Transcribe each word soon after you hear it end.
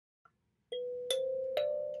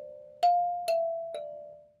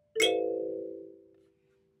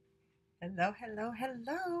Hello, hello,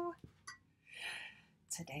 hello.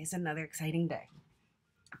 Today's another exciting day.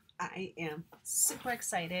 I am super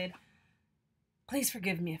excited. Please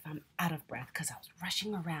forgive me if I'm out of breath because I was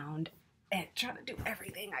rushing around and trying to do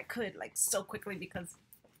everything I could like so quickly because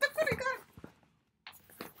that's what I got.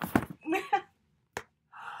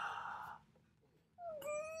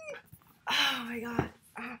 Oh my god.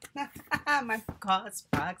 My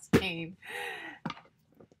Causebox came.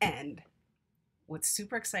 And what's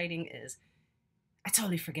super exciting is I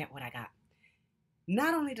totally forget what I got.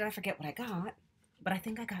 Not only did I forget what I got, but I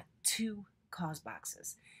think I got 2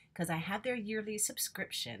 Causeboxes because I have their yearly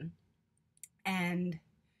subscription and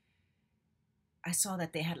I saw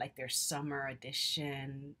that they had like their summer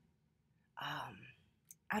edition.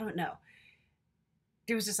 I don't know.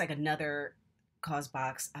 There was just like another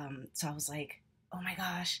Causebox. So I was like, oh my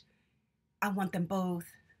gosh, I want them both.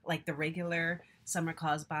 Like the regular Summer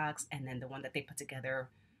Causebox and then the one that they put together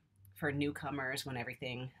for newcomers when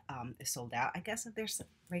everything is sold out. I guess if there's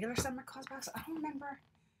regular Summer Causebox, I don't remember.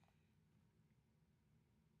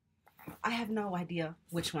 I have no idea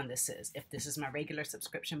which one this is. If this is my regular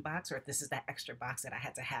subscription box or if this is that extra box that I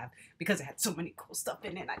had to have because it had so many cool stuff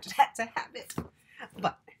in it. I just had to have it.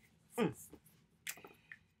 But I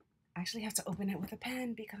actually have to open it with a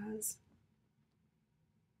pen because,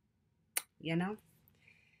 you know,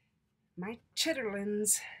 my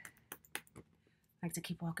chitterlings like to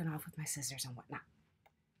keep walking off with my scissors and whatnot.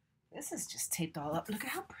 This is just taped all up. Look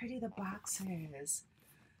at how pretty the box is.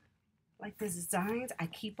 Like the designs, I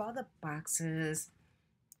keep all the boxes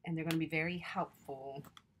and they're going to be very helpful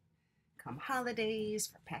come holidays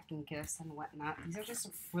for packing gifts and whatnot. These are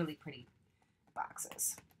just really pretty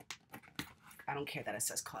boxes. I don't care that it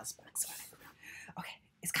says Causebox on it. Okay,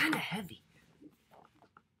 it's kind of heavy.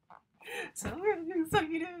 So I'm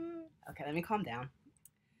excited. Okay, let me calm down.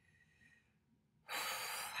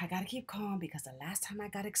 I gotta keep calm because the last time I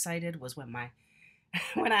got excited was when I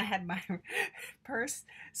had my purse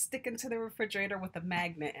sticking to the refrigerator with a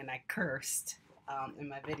magnet and I cursed in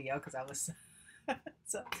my video because I was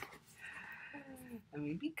so. Let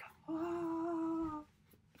me be calm.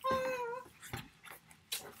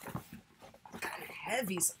 Kind of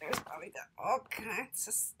heavy, so there's probably got all kinds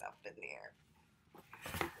of stuff in there.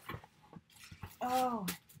 Oh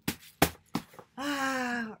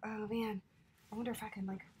man. I wonder if I can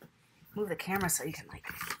like move the camera so you can like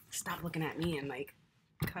stop looking at me and like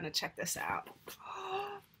kind of check this out.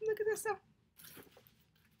 Oh, look at this stuff.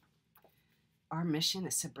 Our mission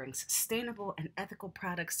is to bring sustainable and ethical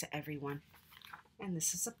products to everyone. And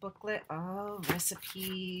this is a booklet of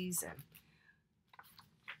recipes and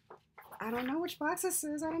I don't know which box this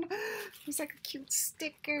is. I don't know. There's like a cute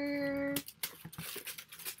sticker.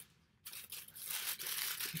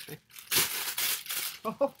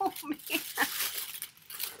 Oh man.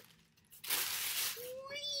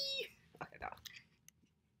 Okay, no.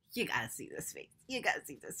 You gotta see this face. You gotta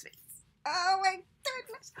see this face. Oh my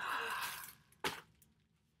goodness.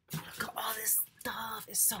 Look at all this stuff.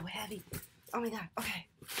 It's so heavy. Oh my god. Okay.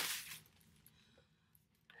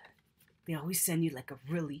 They always send you like a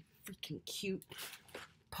really freaking cute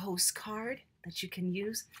postcard that you can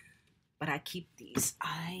use. But I keep these.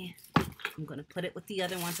 I'm gonna put it with the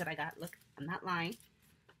other ones that I got. Look, I'm not lying.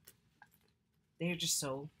 They're just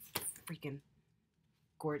so freaking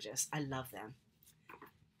gorgeous. I love them.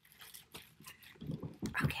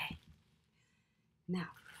 Okay. Now,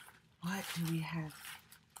 what do we have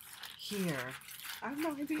here? I have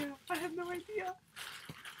no idea. I have no idea.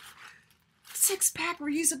 6-pack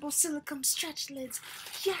reusable silicone stretch lids.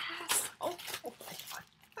 Yes. Oh my god.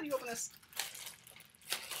 How do you open this?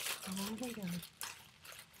 Oh my god.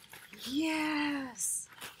 Yes.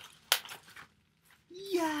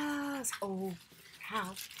 Yes. Oh,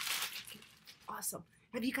 how awesome.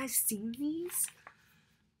 Have you guys seen these?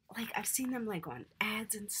 Like, I've seen them like on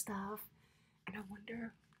ads and stuff. And I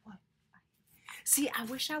wonder what. See, I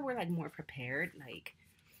wish I were like more prepared.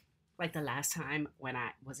 Like the last time when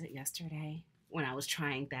was it yesterday? When I was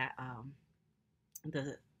trying that,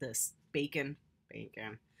 the bacon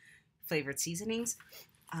flavored seasonings.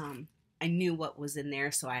 I knew what was in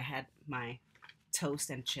there, so I had my toast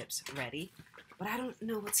and chips ready. But I don't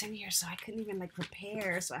know what's in here, so I couldn't even like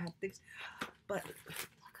prepare. So I had things. But look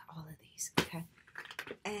at all of these, okay?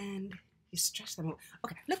 And you stretch them.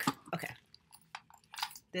 Okay, look. Okay.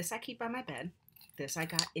 This I keep by my bed. This I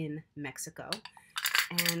got in Mexico.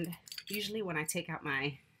 And usually when I take out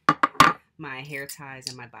my hair ties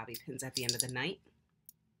and my bobby pins at the end of the night,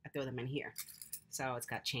 I throw them in here. So it's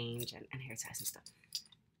got change and hair ties and stuff.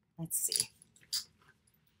 Let's see.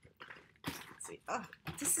 Oh,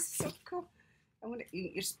 this is so cool. I wonder,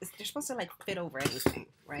 they're supposed to like fit over anything,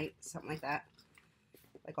 right? Something like that.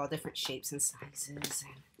 Like all different shapes and sizes.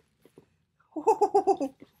 And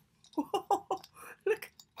oh,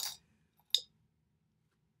 look.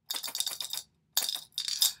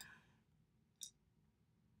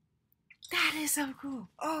 That is so cool.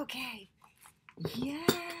 Okay.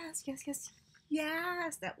 Yes, yes, yes,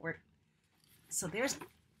 yes. That worked. So there's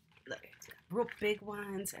look, real big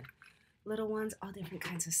ones and little ones, all different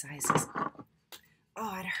kinds of sizes. Oh,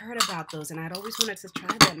 I'd heard about those and I'd always wanted to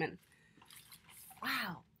try them. And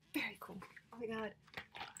wow, very cool. Oh my God.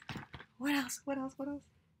 What else? What else? What else?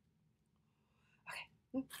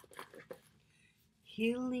 Okay.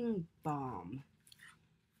 Healing balm.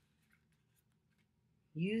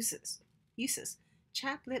 Uses.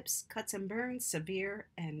 Chapped lips, cuts and burns, severe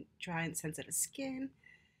and dry and sensitive skin,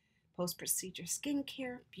 post-procedure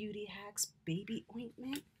skincare, beauty hacks, baby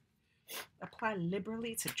ointment. Apply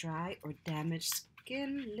liberally to dry or damaged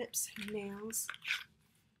skin, lips, nails.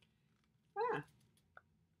 Ah,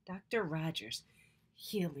 Dr. Rogers,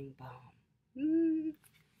 healing balm.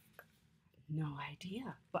 No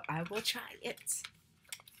idea, but I will try it.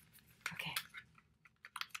 Okay.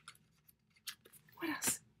 What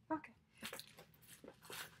else? Okay.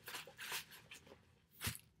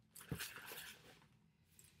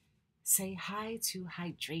 Say hi to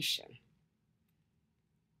hydration.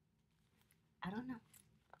 I don't know.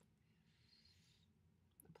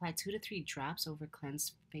 Apply 2 to 3 drops over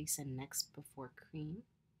cleansed face and neck before cream.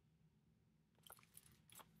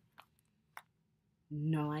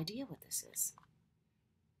 No idea what this is.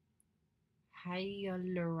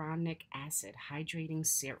 Hyaluronic acid hydrating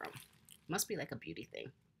serum. Must be like a beauty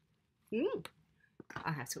thing.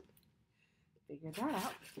 I'll have to figure that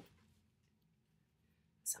out.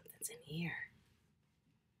 Something's in here.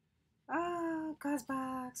 Oh,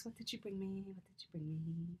 Causebox. What did you bring me? What did you bring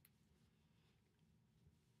me?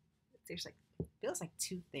 There's like, feels like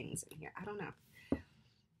 2 things in here. I don't know.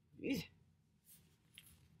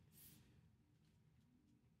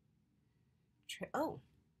 Oh,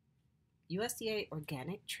 USDA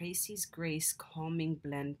Organic Tracy's Grace Calming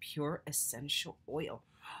Blend Pure Essential Oil.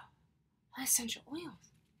 Essential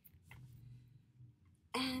oils.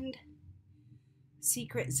 And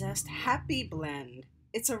Secret Zest Happy Blend.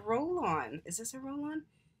 It's a roll-on. Is this a roll-on?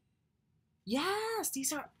 Yes,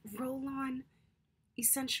 these are roll-on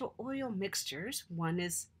essential oil mixtures. One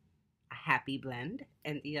is a happy blend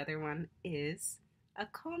and the other one is a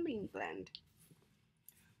calming blend.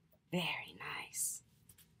 Very nice.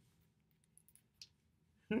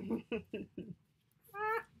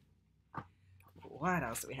 What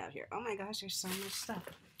else do we have here? Oh my gosh, there's so much stuff.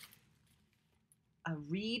 A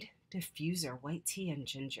reed diffuser, white tea and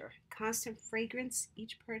ginger. Constant fragrance.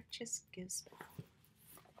 Each purchase gives.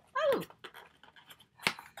 Oh!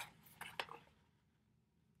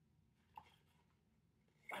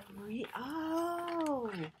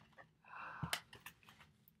 Oh!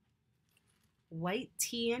 White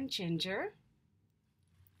tea and ginger.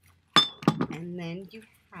 And then you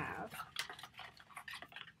have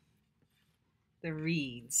the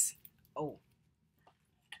reeds. Oh,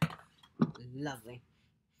 lovely.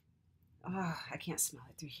 Oh, I can't smell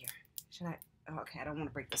it through here. Should I? Oh, okay, I don't want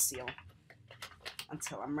to break the seal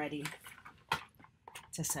until I'm ready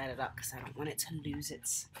to set it up because I don't want it to lose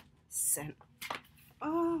its scent.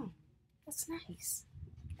 Oh, that's nice.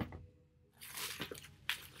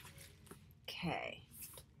 Okay.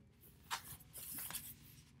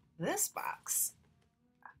 This box.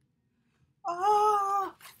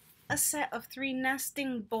 Oh, a set of 3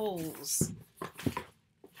 nesting bowls.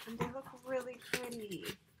 And they look really pretty.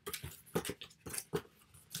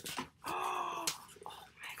 Oh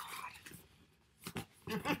my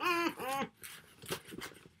God.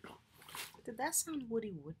 Did that sound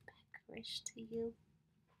Woody Woodpeckerish to you?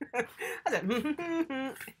 I said,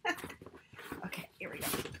 okay, here we go.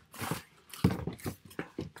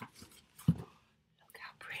 Look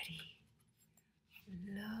how pretty.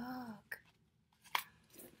 Look.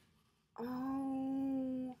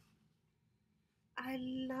 Oh, I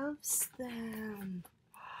love them.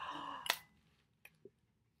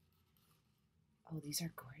 Oh, these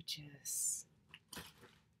are gorgeous.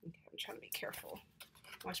 Okay, I'm trying to be careful.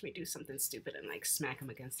 Watch me do something stupid and like smack them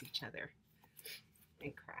against each other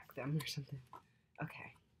and crack them or something.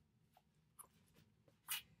 Okay.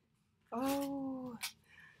 Oh,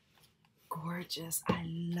 gorgeous. I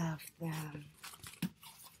love them.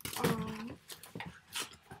 Oh.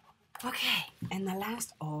 Okay, and the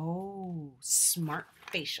last, oh, smart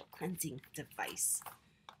facial cleansing device.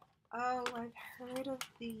 Oh, I've heard of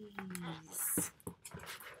these.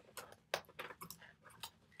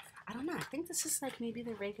 I don't know. I think this is like maybe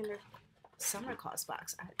the regular Summer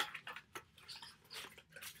Causebox.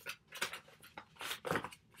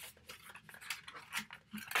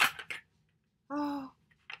 Oh,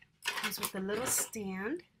 comes with a little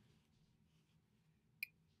stand.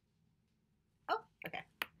 Oh, okay.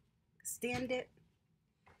 Stand it.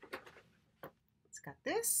 It's got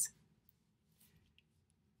this.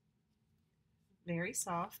 Very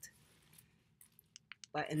soft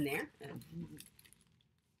button there.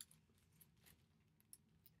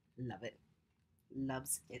 Love it.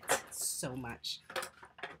 Loves it so much.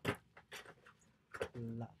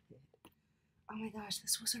 Love it. Oh my gosh,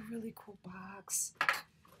 this was a really cool box.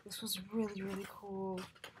 This was really, really cool.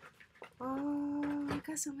 Oh, I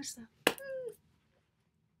got so much stuff.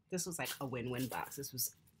 This was like a win-win box. This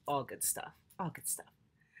was all good stuff. All good stuff.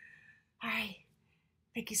 All right.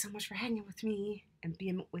 Thank you so much for hanging with me and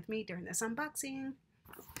being with me during this unboxing.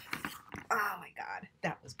 Oh my God,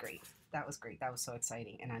 that was great. That was great. That was so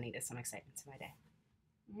exciting, and I needed some excitement to my day.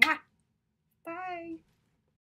 Mwah!